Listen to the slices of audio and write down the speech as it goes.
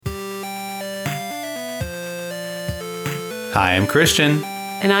Hi, I'm Christian.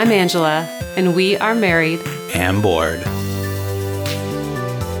 And I'm Angela, and we are married And bored.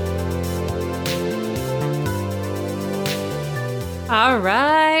 All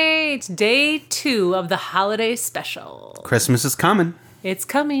right, day 2 of the holiday special. Christmas is coming. It's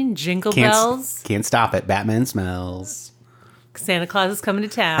coming. Jingle bells. Can't stop it. Batman smells. Santa Claus is coming to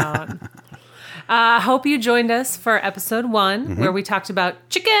town. I hope you joined us for episode 1, where we talked about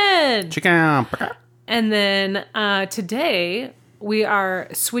chicken. Chicken. And then today, we are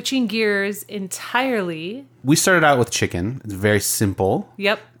switching gears entirely. We started out with chicken. It's very simple.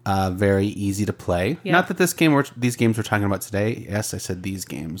 Yep. Very easy to play. Yep. Not that these games we're talking about today, yes, I said these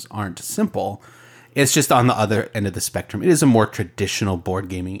games aren't simple. It's just on the other end of the spectrum. It is a more traditional board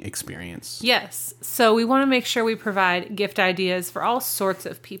gaming experience. Yes. So we want to make sure we provide gift ideas for all sorts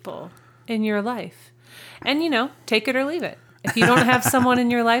of people in your life. And, take it or leave it. If you don't have someone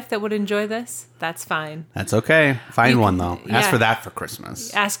in your life that would enjoy this, that's fine. That's okay. Find one, though. Ask yeah. for that for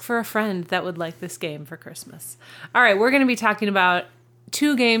Christmas. Ask for a friend that would like this game for Christmas. All right, we're going to be talking about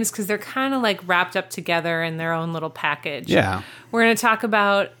 2 games because they're kind of like wrapped up together in their own little package. Yeah. We're going to talk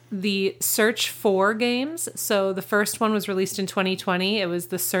about the Search For games. So the first one was released in 2020. It was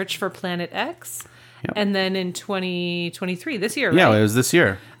the Search for Planet X. Yep. And then in 2023, this year, right? Yeah, it was this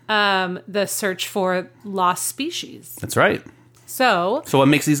year. The Search for Lost Species. That's right. So what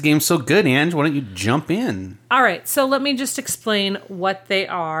makes these games so good, Ange? Why don't you jump in? All right, so let me just explain what they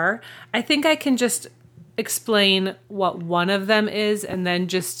are. I think I can just explain what one of them is, and then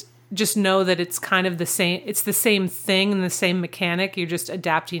just know that it's kind of the same. It's the same thing and the same mechanic. You're just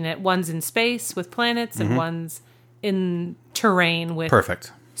adapting it. One's in space with planets, and one's in terrain with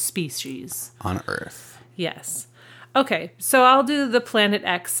Perfect. species On Earth. Yes. Okay, so I'll do the Planet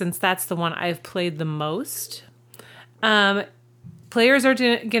X since that's the one I've played the most. Players are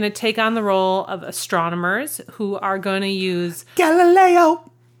going to take on the role of astronomers who are going to use... Galileo!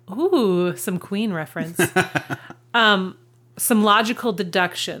 Ooh, some Queen reference. Some logical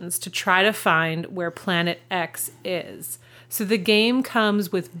deductions to try to find where Planet X is. So the game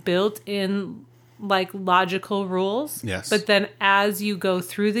comes with built-in, logical rules. Yes. But then as you go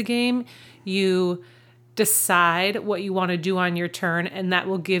through the game, you decide what you want to do on your turn, and that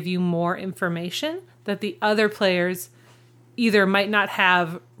will give you more information that the other players either might not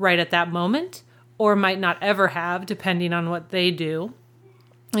have right at that moment or might not ever have, depending on what they do.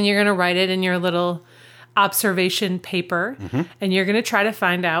 And you're going to write it in your little observation paper, and you're going to try to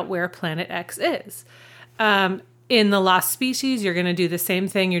find out where Planet X is. In the Lost Species, you're going to do the same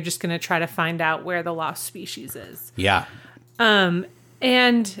thing. You're just going to try to find out where the Lost Species is. Yeah.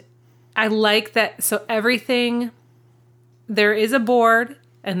 And I like that. So everything, there is a board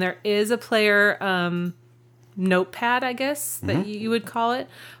and there is a player notepad, I guess, that you would call it.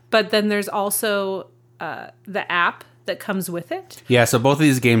 But then there's also the app that comes with it. Yeah, so both of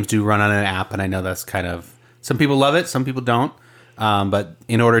these games do run on an app, and I know that's kind of... Some people love it, some people don't. But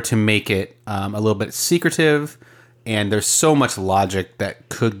in order to make it a little bit secretive, and there's so much logic that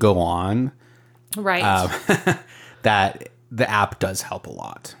could go on... Right. that the app does help a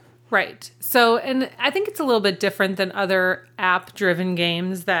lot. Right. So, and I think it's a little bit different than other app-driven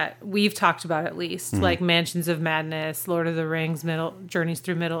games that we've talked about, at least, like Mansions of Madness, Lord of the Rings, Journeys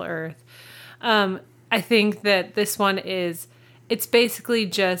Through Middle-earth. I think that this one it's basically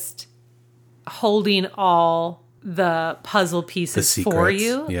just holding all the puzzle pieces for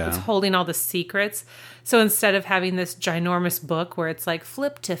you. Yeah. It's holding all the secrets. So instead of having this ginormous book where it's like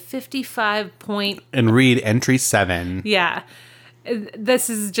flip to 55 point... And read entry 7. Yeah. This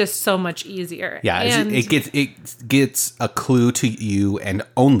is just so much easier. Yeah, and it gets a clue to you and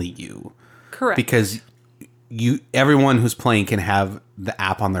only you. Correct. Because everyone who's playing can have the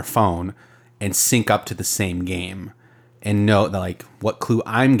app on their phone and sync up to the same game and know that what clue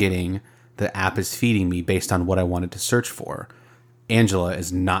I'm getting, the app is feeding me based on what I wanted to search for. Angela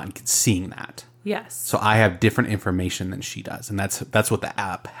is not seeing that. Yes. So I have different information than she does, and that's what the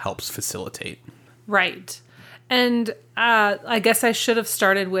app helps facilitate. Right. And I guess I should have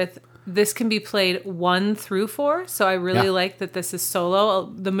started with this can be played 1 through 4. So I really like that this is solo.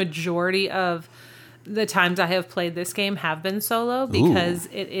 The majority of the times I have played this game have been solo because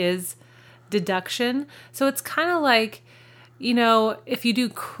it is deduction. So it's kind of like, if you do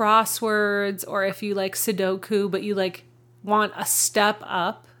crosswords or if you like Sudoku, but you want a step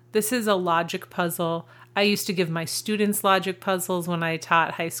up, this is a logic puzzle. I used to give my students logic puzzles when I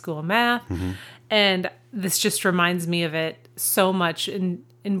taught high school math. And this just reminds me of it so much in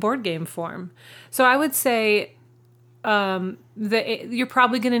board game form. So I would say you're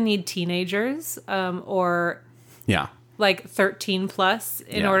probably going to need teenagers or like 13 plus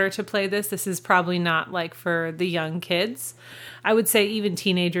in Yeah. order to play this. This is probably not like for the young kids. I would say even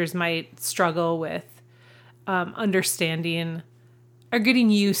teenagers might struggle with understanding or getting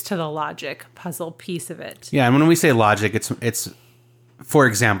used to the logic puzzle piece of it. Yeah, and when we say logic, it's for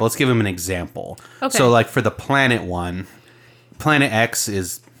example, let's give him an example. Okay. So like for the planet one, Planet X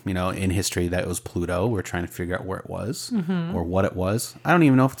is, in history that it was Pluto. We're trying to figure out where it was or what it was. I don't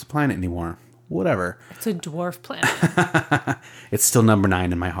even know if it's a planet anymore. Whatever. It's a dwarf planet. It's still number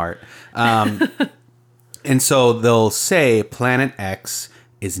 9 in my heart. And so they'll say Planet X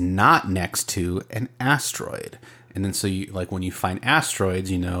is not next to an asteroid. And then so you like when you find asteroids,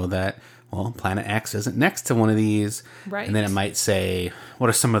 you know that, well, Planet X isn't next to one of these. Right. And then it might say, what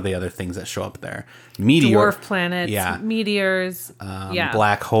are some of the other things that show up there? Meteor. Dwarf planets, Yeah. meteors.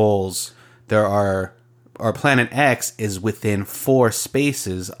 Black holes. There are, or Planet X is within 4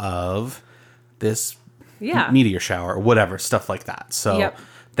 spaces of this meteor shower or whatever, stuff like that. So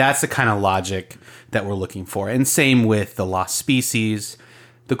that's the kind of logic that we're looking for. And same with the Lost Species.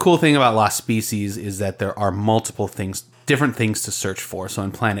 The cool thing about Lost Species is that there are multiple things, different things to search for. So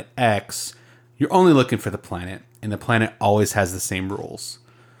in Planet X, you're only looking for the planet, and the planet always has the same rules.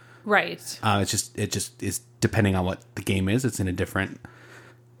 Right. It just is depending on what the game is. It's in a different.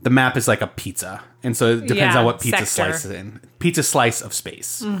 The map is like a pizza, and so it depends on what pizza slice is in. Pizza slice of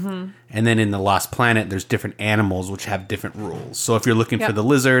space, and then in the Lost Planet, there's different animals which have different rules. So if you're looking for the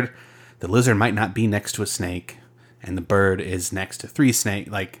lizard might not be next to a snake, and the bird is next to 3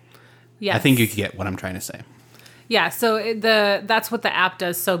 snake. Like, I think you get what I'm trying to say. Yeah, so that's what the app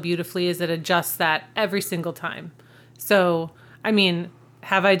does so beautifully is it adjusts that every single time. So, I mean,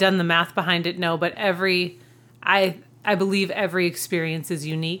 have I done the math behind it? No, but I believe every experience is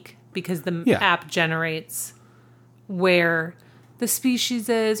unique because the app generates where the species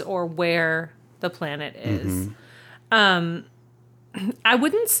is or where the planet is. I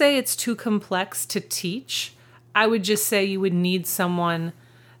wouldn't say it's too complex to teach. I would just say you would need someone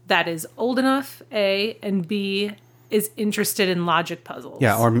that is old enough, A, and B, is interested in logic puzzles.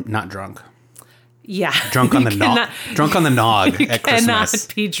 Yeah, or not drunk. Yeah. Drunk on the nog. Drunk on the nog at Christmas.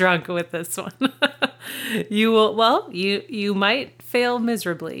 Cannot be drunk with this one. You will, well, you might fail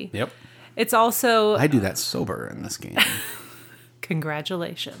miserably. Yep. It's also... I do that sober in this game.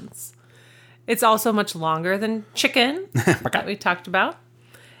 Congratulations. It's also much longer than Chicken that we talked about.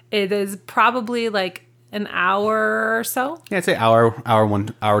 It is probably like an hour or so. Yeah, I'd say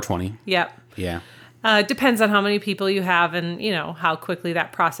hour 20. Yep. Yeah. Depends on how many people you have and, how quickly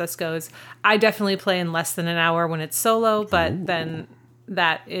that process goes. I definitely play in less than an hour when it's solo, but then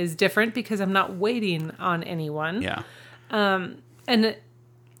that is different because I'm not waiting on anyone. Yeah. And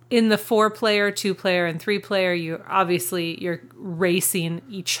in the 4-player, 2-player, and 3-player, you're racing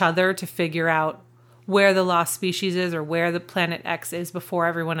each other to figure out where the lost species is or where the Planet X is before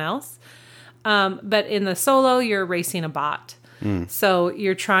everyone else. But in the solo, you're racing a bot. So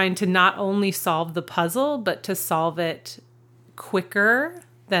you're trying to not only solve the puzzle, but to solve it quicker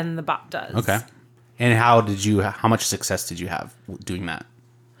than the bot does. Okay. And how much success did you have doing that?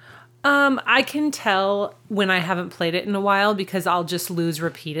 I can tell when I haven't played it in a while because I'll just lose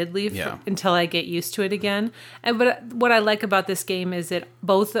repeatedly until I get used to it again. But what I like about this game is that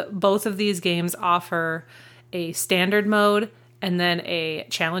both of these games offer a standard mode and then a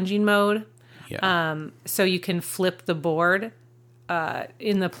challenging mode. Yeah. So you can flip the board.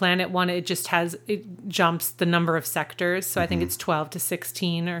 In the planet one, it jumps the number of sectors. So I think it's 12 to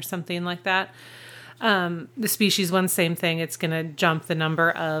 16 or something like that. The species one, same thing. It's going to jump the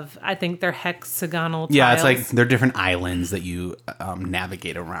number of, I think they're hexagonal tiles. Yeah, it's like they're different islands that you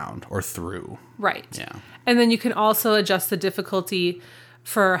navigate around or through. Right. Yeah. And then you can also adjust the difficulty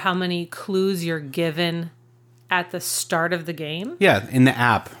for how many clues you're given at the start of the game. Yeah, in the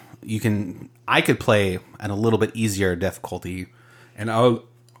app, I could play at a little bit easier difficulty. And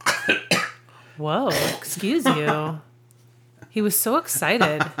Whoa, excuse you. He was so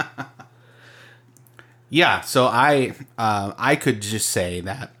excited. Yeah, so I could just say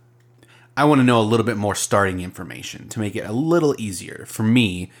that I want to know a little bit more starting information to make it a little easier for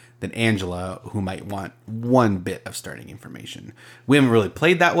me than Angela, who might want one bit of starting information. We haven't really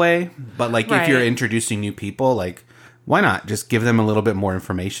played that way, but if you're introducing new people, why not just give them a little bit more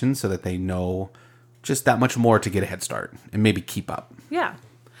information so that they know just that much more to get a head start and maybe keep up. Yeah.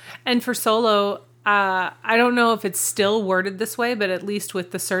 And for solo, I don't know if it's still worded this way, but at least with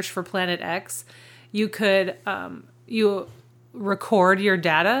the search for Planet X, you could you record your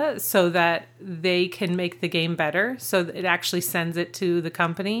data so that they can make the game better. So it actually sends it to the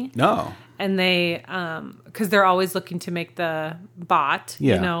company. No. And they, because they're always looking to make the bot,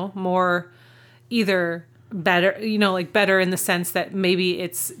 more either better, like better in the sense that maybe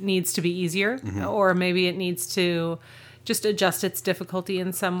it needs to be easier, or maybe it needs to just adjust its difficulty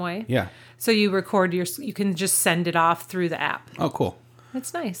in some way. Yeah. So you you can just send it off through the app. Oh, cool.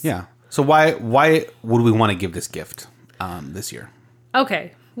 It's nice. Yeah. So why would we want to give this gift this year?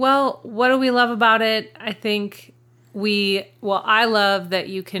 Okay. Well, what do we love about it? I think I love that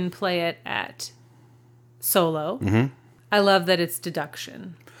you can play it at solo. I love that it's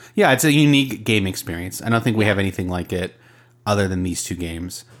deduction. Yeah, it's a unique game experience. I don't think we have anything like it other than these two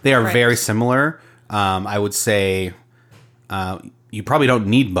games. They are very similar. I would say you probably don't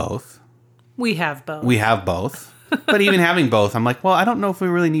need both. We have both. We have both. But even having both, I'm like, well, I don't know if we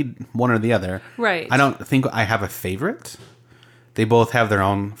really need one or the other. Right. I don't think I have a favorite. They both have their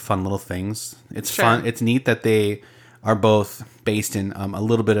own fun little things. It's fun. It's neat that they are both based in a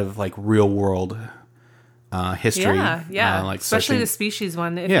little bit of like real world history. Yeah. Like especially the species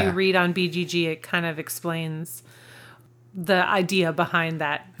one. If you read on BGG, it kind of explains the idea behind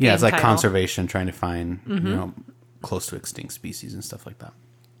that. Yeah, it's like conservation, trying to find close to extinct species and stuff like that.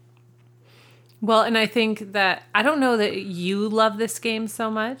 Well, and I think that I don't know that you love this game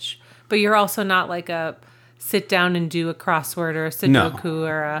so much, but you're also not like a sit down and do a crossword or a Sudoku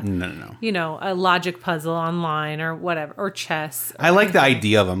or a logic puzzle online or whatever, or chess. I like the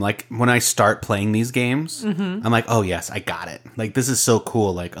idea of them. Like when I start playing these games, I'm like, oh yes, I got it. Like this is so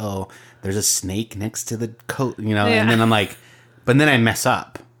cool. Like, oh, there's a snake next to the coat, and then I'm like, but then I mess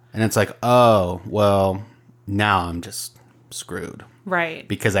up and it's like, oh, well, now I'm just screwed. Right.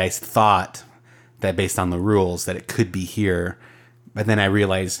 Because I thought that based on the rules that it could be here, but then I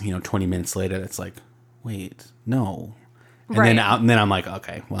realized, 20 minutes later, it's like, wait, no. And then I'm like,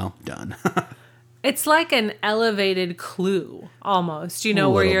 okay, well, done. It's like an elevated Clue almost,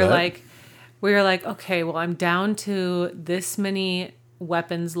 where you're like, okay, well, I'm down to this many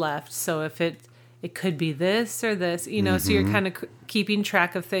weapons left. So if it could be this or this, so you're kind of keeping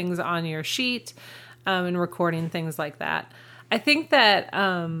track of things on your sheet and recording things like that. I think that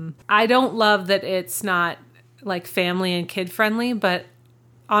I don't love that it's not like family and kid friendly, but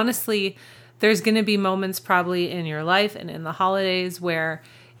honestly, there's going to be moments probably in your life and in the holidays where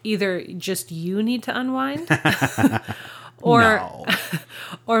either just you need to unwind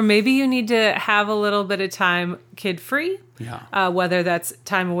or maybe you need to have a little bit of time kid free. Yeah. Whether that's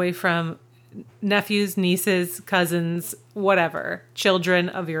time away from nephews, nieces, cousins, whatever, children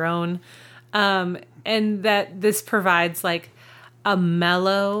of your own. And that this provides like a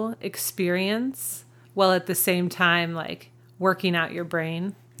mellow experience while at the same time like working out your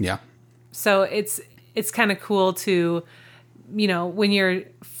brain. Yeah. So it's kind of cool to, when you're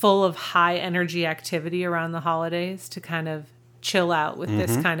full of high energy activity around the holidays, to kind of chill out with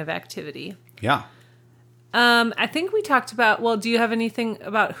this kind of activity. Yeah. I think we talked about, well, do you have anything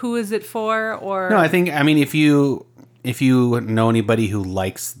about who is it for, or? No, if you know anybody who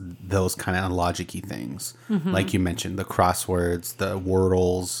likes those kind of logic-y things, like you mentioned, the crosswords, the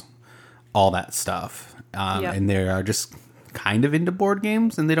wordles, all that stuff, and they are just kind of into board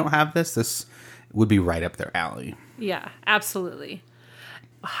games and they don't have this would be right up their alley. Yeah, absolutely.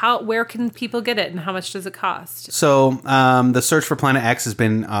 Where can people get it and how much does it cost? So the Search for Planet X has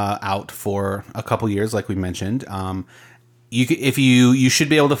been out for a couple years, like we mentioned. You should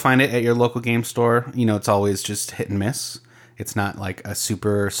be able to find it at your local game store. It's always just hit and miss. It's not like a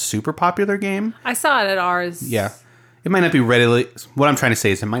super, super popular game. I saw it at ours. Yeah. It might not be readily... What I'm trying to say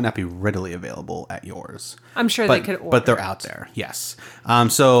is it might not be readily available at yours. I'm sure they could order but they're out there, yes.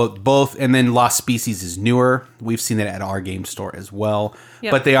 So both... And then Lost Species is newer. We've seen it at our game store as well.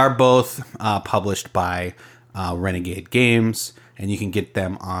 Yep. But they are both published by Renegade Games. And you can get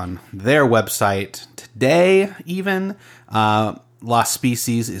them on their website today, even. Lost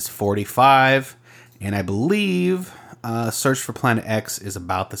Species is $45. And I believe Search for Planet X is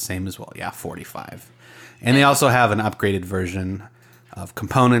about the same as well. Yeah, $45. And they also have an upgraded version of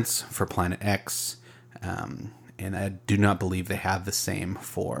components for Planet X. And I do not believe they have the same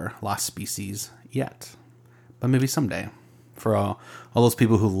for Lost Species yet. But maybe someday for all those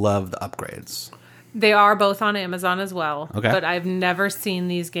people who love the upgrades. They are both on Amazon as well. Okay. But I've never seen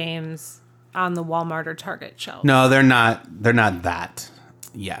these games on the Walmart or Target shelf. No, they're not that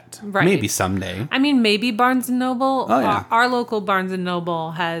yet. Right. Maybe someday. I mean, maybe Barnes & Noble. Oh, yeah. Our local Barnes &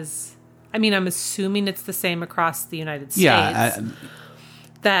 Noble has... I mean, I'm assuming it's the same across the United States. Yeah.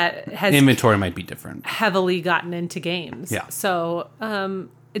 That has inventory might be different. Heavily gotten into games. Yeah. So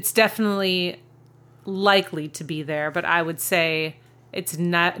it's definitely likely to be there, but I would say it's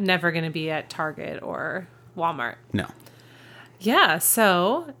never going to be at Target or Walmart. No. Yeah.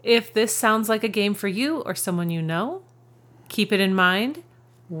 So if this sounds like a game for you or someone you know, keep it in mind.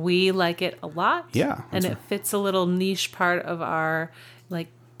 we like it a lot. Yeah, And it fits a little niche part of our like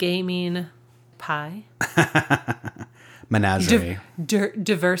gaming pie. Menagerie.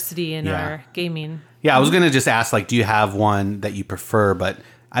 Diversity in Yeah. our gaming. Yeah, I was going to just ask, like, do you have one that you prefer? But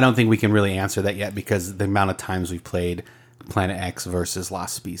I don't think we can really answer that yet because the amount of times we've played Planet X versus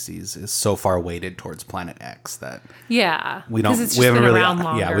Lost Species is so far weighted towards Planet X that Yeah. we don't. 'Cause it's We just haven't been really. around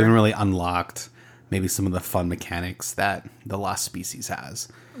longer. Yeah, we haven't really unlocked maybe some of the fun mechanics that the Lost Species has.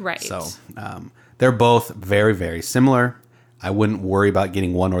 Right. So they're both very, very similar. I wouldn't worry about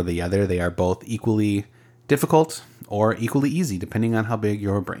getting one or the other. They are both equally difficult or equally easy, depending on how big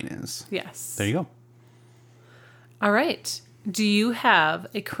your brain is. Yes. There you go. All right. Do you have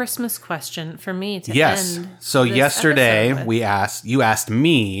a Christmas question for me to Yes. end? So this yesterday episode with? you asked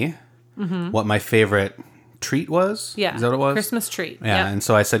me what my favorite treat was. Yeah. Is that what it was? Christmas treat. Yeah, Yep. and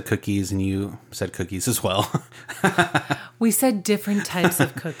so I said cookies, and you said cookies as well. We said different types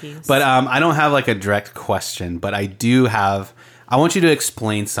of cookies. But I don't have like a direct question, but I do have. I want you to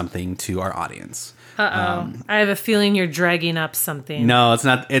explain something to our audience. I have a feeling you're dragging up something. No, it's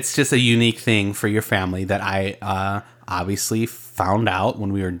not. It's just a unique thing for your family that I obviously found out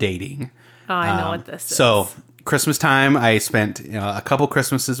when we were dating. Oh, I know what this is. So Christmas time, I spent a couple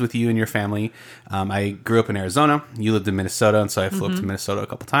Christmases with you and your family. I grew up in Arizona. You lived in Minnesota, and so I flew up to Minnesota a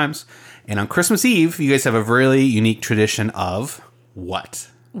couple times. And on Christmas Eve, you guys have a really unique tradition of what?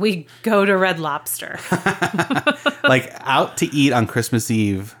 We go to Red Lobster. Like out to eat on Christmas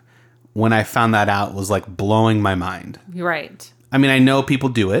Eve. When I found that out, was like blowing my mind. You're right. I mean, I know people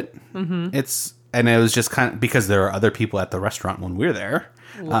do it. Mm-hmm. And it was just kind of because there are other people at the restaurant when we're there.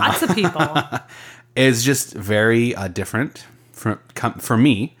 Lots of people. It's just very different for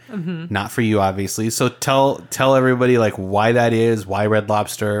me, not for you, obviously. So tell everybody like why that is, why Red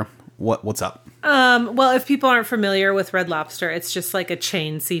Lobster, what's up? Well, if people aren't familiar with Red Lobster, it's just like a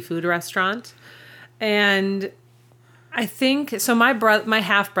chain seafood restaurant. And I think so. My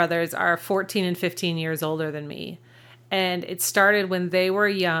half brothers are 14 and 15 years older than me, and it started when they were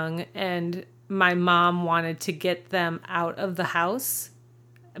young. And my mom wanted to get them out of the house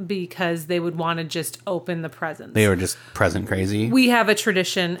because they would want to just open the presents. They were just present crazy. We have a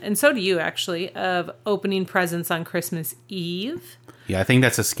tradition, and so do you actually, of opening presents on Christmas Eve, Yeah, I think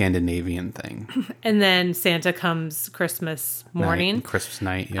that's a Scandinavian thing. and then Santa comes Christmas morning. Christmas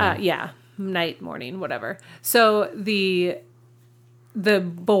night. Yeah. Yeah, night, morning, whatever. So the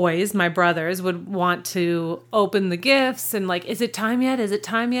boys, my brothers, would want to open the gifts and like, is it time yet? Is it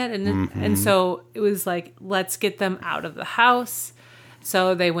time yet? And so it was like, let's get them out of the house.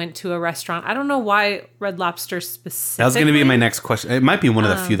 So they went to a restaurant. I don't know why Red Lobster specifically. That was going to be my next question. It might be one of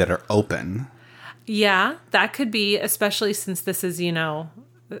the few that are open. Yeah, that could be, especially since this is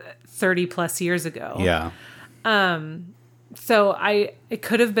 30 plus years ago. Yeah. So it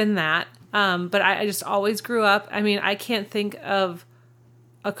could have been that. But I just always grew up. I mean, I can't think of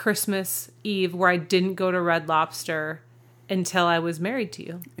a Christmas Eve where I didn't go to Red Lobster until I was married to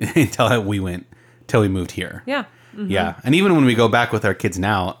you. Until we moved here. Yeah. Yeah. And even when we go back with our kids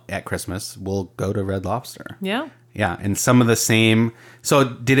now at Christmas, we'll go to Red Lobster. Yeah. Yeah. And some of the same. So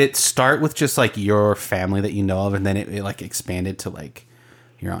did it start with just like your family that you know of and then it like expanded to like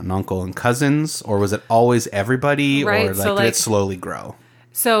your aunt and uncle and cousins? Or was it always everybody? Right, Or so did it like- slowly grow?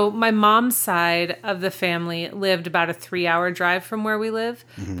 So my mom's side of the family lived about a 3-hour drive from where we live,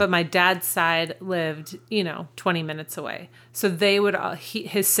 but my dad's side lived, 20 minutes away. So they would,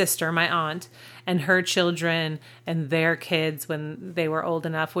 his sister, my aunt, and her children and their kids, when they were old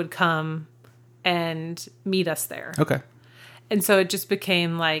enough, would come and meet us there. Okay. And so it just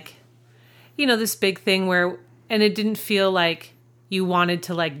became like, this big thing where, and it didn't feel like you wanted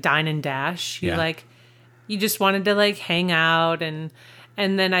to like dine and dash. You just wanted to like hang out.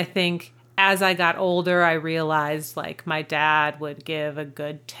 And then I think as I got older, I realized like my dad would give a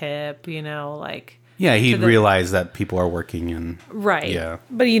good tip, like. Yeah, he'd realize that people are working and... Right. Yeah.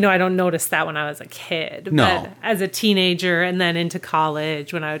 But, I don't notice that when I was a kid. No. But as a teenager and then into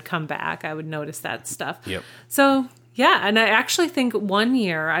college, when I would come back, I would notice that stuff. Yep. So, yeah. And I actually think one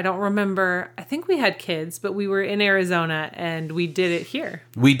year, I don't remember, I think we had kids, but we were in Arizona and we did it here.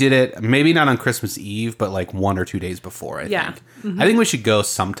 We did it, maybe not on Christmas Eve, but like 1 or 2 days before, I Yeah. think. I think we should go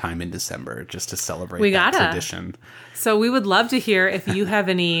sometime in December just to celebrate We that gotta. tradition. So we would love to hear if you have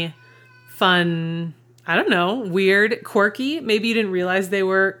any fun, I don't know, weird, quirky. Maybe you didn't realize they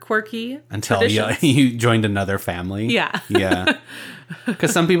were quirky Until you joined another family. Yeah. Yeah.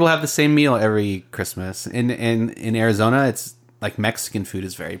 Because some people have the same meal every Christmas. In Arizona, it's like Mexican food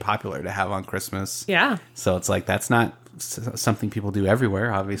is very popular to have on Christmas. Yeah. So it's like that's not something people do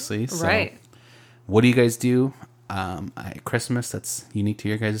everywhere, obviously. So Right. what do you guys do at Christmas that's unique to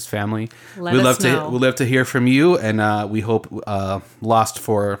your guys' family. Let us know. We'd love to hear from you, and we hope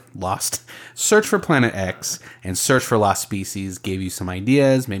Search for Planet X and Search for Lost Species gave you some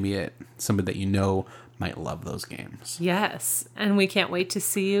ideas. Maybe somebody that you know might love those games. Yes, and we can't wait to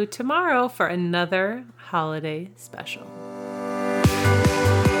see you tomorrow for another holiday special.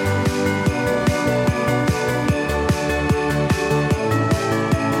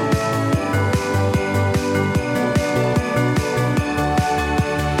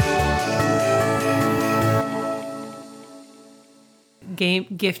 Game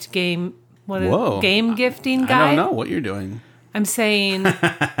gifting guide. I don't know what you're doing. I'm saying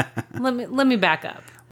let me back up.